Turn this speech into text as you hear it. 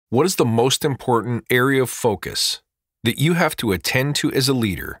What is the most important area of focus that you have to attend to as a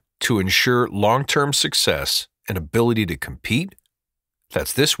leader to ensure long-term success and ability to compete?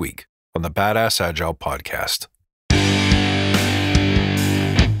 That's this week on the Badass Agile podcast.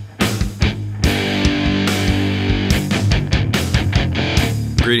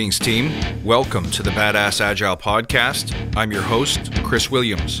 Greetings, team. Welcome to the Badass Agile podcast. I'm your host, Chris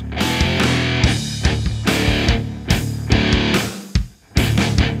Williams.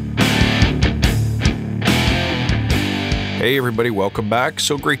 Hey everybody, welcome back.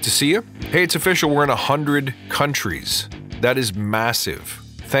 So great to see you. Hey, it's official. We're in 100 countries. That is massive.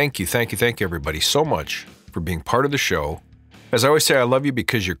 Thank you everybody so much for being part of the show. As I always say, I love you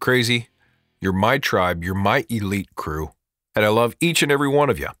because you're crazy. You're my tribe. You're my elite crew. And I love each and every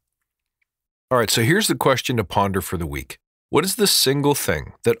one of you. All right, so here's the question to ponder for the week. What is the single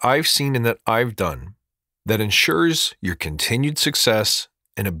thing that I've seen and that I've done that ensures your continued success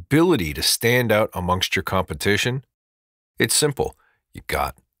and ability to stand out amongst your competition? It's simple. You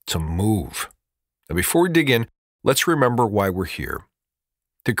got to move. Now, before we dig in, let's remember why we're here.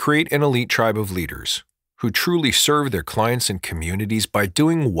 To create an elite tribe of leaders who truly serve their clients and communities by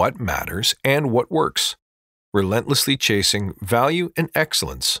doing what matters and what works, relentlessly chasing value and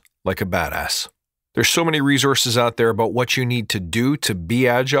excellence like a badass. There's so many resources out there about what you need to do to be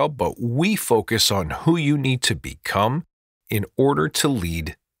agile, but we focus on who you need to become in order to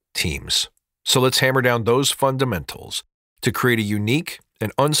lead teams. So let's hammer down those fundamentals to create a unique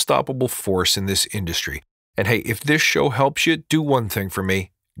and unstoppable force in this industry. And hey, if this show helps you, do one thing for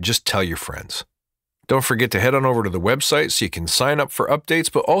me. Just tell your friends. Don't forget to head on over to the website so you can sign up for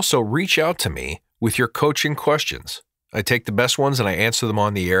updates, but also reach out to me with your coaching questions. I take the best ones and I answer them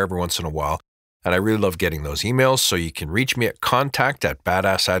on the air every once in a while. And I really love getting those emails, so you can reach me at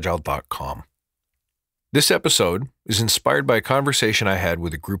contact@badassagile.com. This episode is inspired by a conversation I had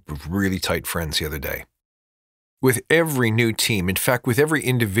with a group of really tight friends the other day. With every new team, in fact, with every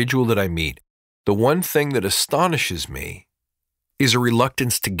individual that I meet, the one thing that astonishes me is a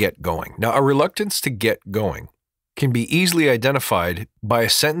reluctance to get going. Now, a reluctance to get going can be easily identified by a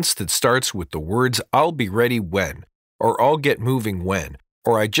sentence that starts with the words, "I'll be ready when," or "I'll get moving when,"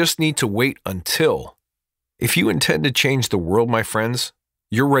 or "I just need to wait until." If you intend to change the world, my friends,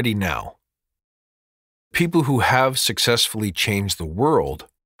 you're ready now. People who have successfully changed the world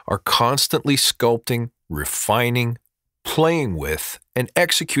are constantly sculpting, refining, playing with, and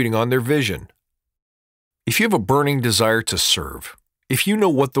executing on their vision. If you have a burning desire to serve, if you know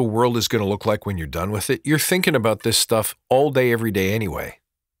what the world is going to look like when you're done with it, you're thinking about this stuff all day, every day anyway.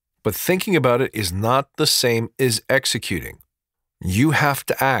 But thinking about it is not the same as executing. You have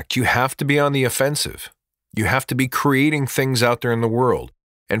to act. You have to be on the offensive. You have to be creating things out there in the world.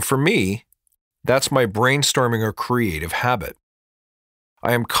 And for me, that's my brainstorming or creative habit.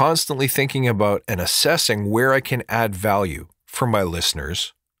 I am constantly thinking about and assessing where I can add value for my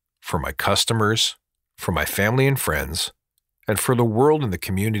listeners, for my customers, for my family and friends, and for the world and the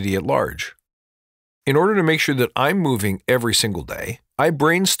community at large. In order to make sure that I'm moving every single day, I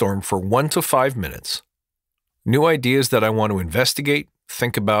brainstorm for 1 to 5 minutes. New ideas that I want to investigate,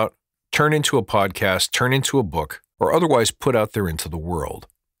 think about, turn into a podcast, turn into a book, or otherwise put out there into the world.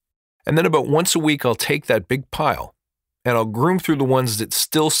 And then about once a week, I'll take that big pile and I'll groom through the ones that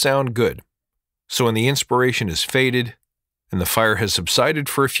still sound good. So when the inspiration is faded and the fire has subsided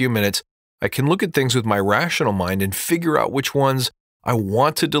for a few minutes, I can look at things with my rational mind and figure out which ones I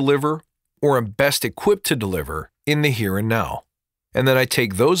want to deliver or am best equipped to deliver in the here and now. And then I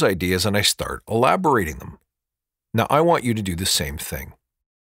take those ideas and I start elaborating them. Now, I want you to do the same thing.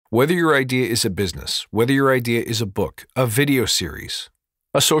 Whether your idea is a business, whether your idea is a book, a video series,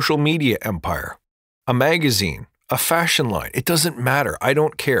 a social media empire, a magazine, a fashion line, it doesn't matter. I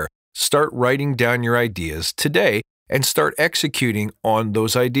don't care. Start writing down your ideas today and start executing on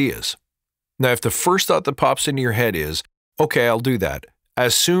those ideas. Now, if the first thought that pops into your head is, okay, I'll do that,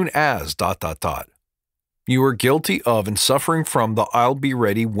 as soon as ... you are guilty of and suffering from the "I'll be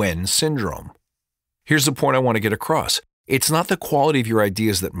ready when" syndrome. Here's the point I want to get across. It's not the quality of your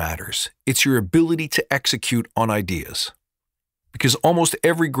ideas that matters. It's your ability to execute on ideas. Because almost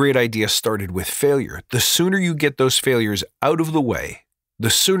every great idea started with failure. The sooner you get those failures out of the way, the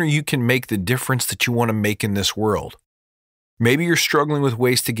sooner you can make the difference that you want to make in this world. Maybe you're struggling with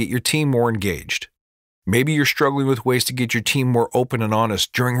ways to get your team more engaged. Maybe you're struggling with ways to get your team more open and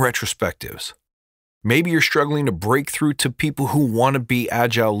honest during retrospectives. Maybe you're struggling to break through to people who want to be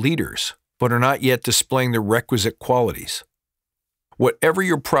agile leaders, but are not yet displaying the requisite qualities. Whatever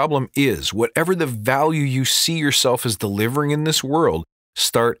your problem is, whatever the value you see yourself as delivering in this world,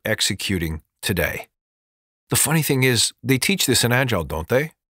 start executing today. The funny thing is, they teach this in Agile, don't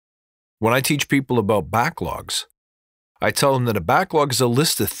they? When I teach people about backlogs, I tell them that a backlog is a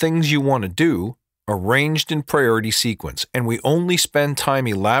list of things you want to do arranged in priority sequence, and we only spend time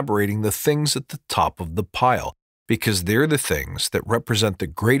elaborating the things at the top of the pile because they're the things that represent the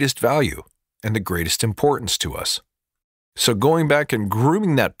greatest value and the greatest importance to us. So going back and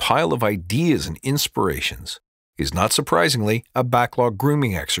grooming that pile of ideas and inspirations is not surprisingly a backlog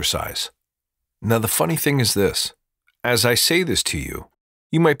grooming exercise. Now the funny thing is this, as I say this to you,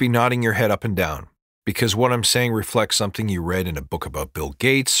 you might be nodding your head up and down because what I'm saying reflects something you read in a book about Bill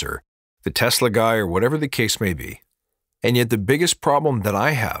Gates or the Tesla guy or whatever the case may be. And yet the biggest problem that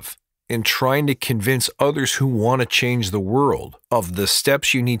I have in trying to convince others who want to change the world of the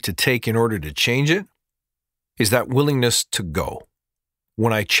steps you need to take in order to change it is that willingness to go.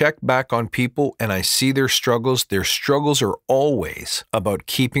 When I check back on people and I see their struggles are always about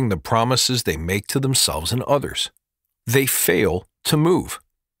keeping the promises they make to themselves and others. They fail to move.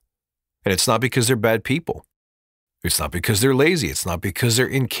 And it's not because they're bad people. It's not because they're lazy. It's not because they're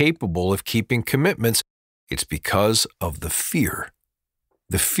incapable of keeping commitments. It's because of the fear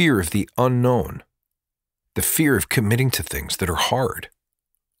of the unknown, the fear of committing to things that are hard,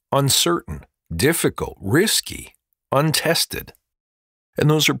 uncertain, difficult, risky, untested. And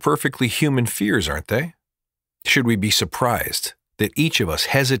those are perfectly human fears, aren't they? Should we be surprised that each of us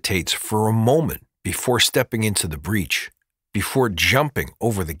hesitates for a moment before stepping into the breach, before jumping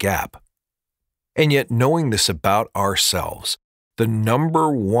over the gap? And yet, knowing this about ourselves, the number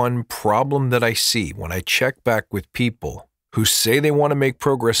one problem that I see when I check back with people who say they want to make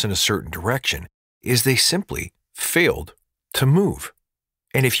progress in a certain direction is they simply failed to move.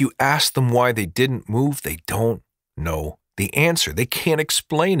 And if you ask them why they didn't move, they don't know the answer. They can't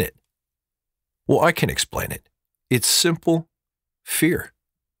explain it. Well, I can explain it. It's simple fear.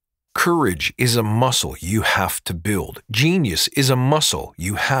 Courage is a muscle you have to build. Genius is a muscle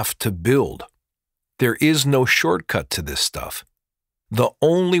you have to build. There is no shortcut to this stuff. The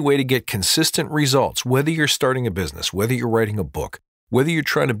only way to get consistent results, whether you're starting a business, whether you're writing a book, whether you're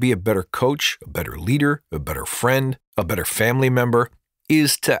trying to be a better coach, a better leader, a better friend, a better family member,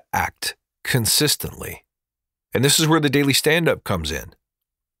 is to act consistently. And this is where the daily stand-up comes in.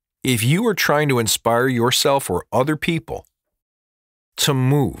 If you are trying to inspire yourself or other people to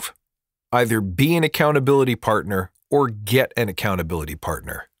move, either be an accountability partner or get an accountability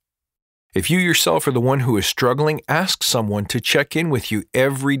partner. If you yourself are the one who is struggling, ask someone to check in with you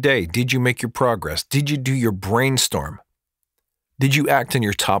every day. Did you make your progress? Did you do your brainstorm? Did you act on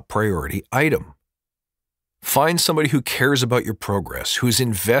your top priority item? Find somebody who cares about your progress, who's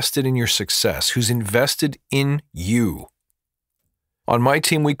invested in your success, who's invested in you. On my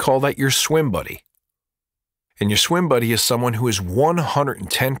team, we call that your swim buddy. And your swim buddy is someone who is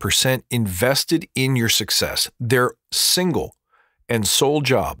 110% invested in your success. Their single and sole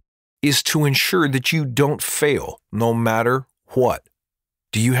job is to ensure that you don't fail no matter what.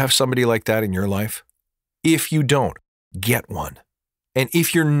 Do you have somebody like that in your life? If you don't, get one. And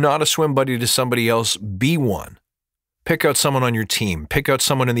if you're not a swim buddy to somebody else, be one. Pick out someone on your team. Pick out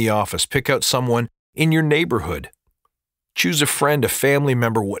someone in the office. Pick out someone in your neighborhood. Choose a friend, a family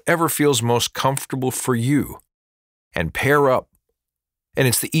member, whatever feels most comfortable for you. And pair up. And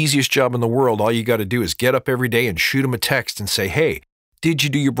it's the easiest job in the world. All you got to do is get up every day and shoot them a text and say, hey, did you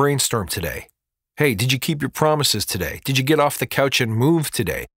do your brainstorm today? Hey, did you keep your promises today? Did you get off the couch and move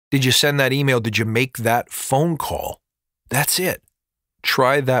today? Did you send that email? Did you make that phone call? That's it.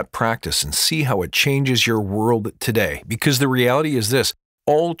 Try that practice and see how it changes your world today. Because the reality is this,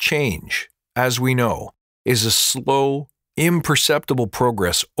 all change, as we know, is a slow, imperceptible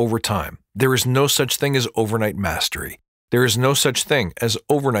progress over time. There is no such thing as overnight mastery. There is no such thing as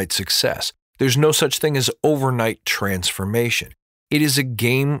overnight success. There's no such thing as overnight transformation. It is a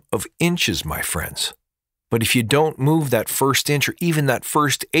game of inches, my friends. But if you don't move that first inch or even that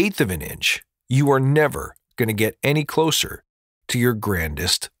first eighth of an inch, you are never going to get any closer to your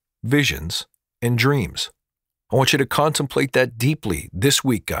grandest visions and dreams. I want you to contemplate that deeply this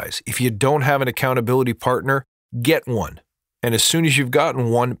week, guys. If you don't have an accountability partner, get one. And as soon as you've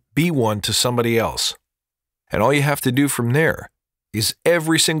gotten one, be one to somebody else. And all you have to do from there is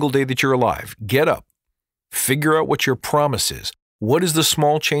every single day that you're alive, get up, figure out what your promise is. What is the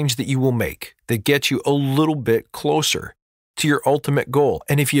small change that you will make that gets you a little bit closer to your ultimate goal?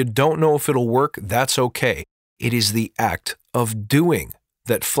 And if you don't know if it'll work, that's okay. It is the act of doing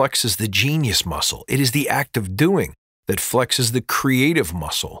that flexes the genius muscle. It is the act of doing that flexes the creative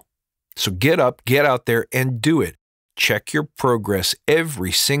muscle. So get up, get out there and do it. Check your progress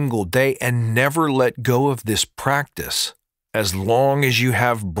every single day and never let go of this practice as long as you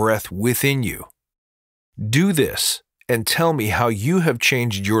have breath within you. Do this and tell me how you have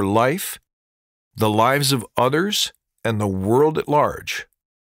changed your life, the lives of others, and the world at large.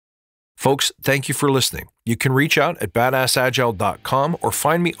 Folks, thank you for listening. You can reach out at badassagile.com or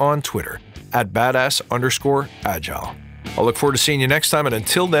find me on Twitter at badass_agile. I'll look forward to seeing you next time, and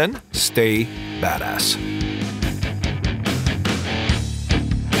until then, stay badass.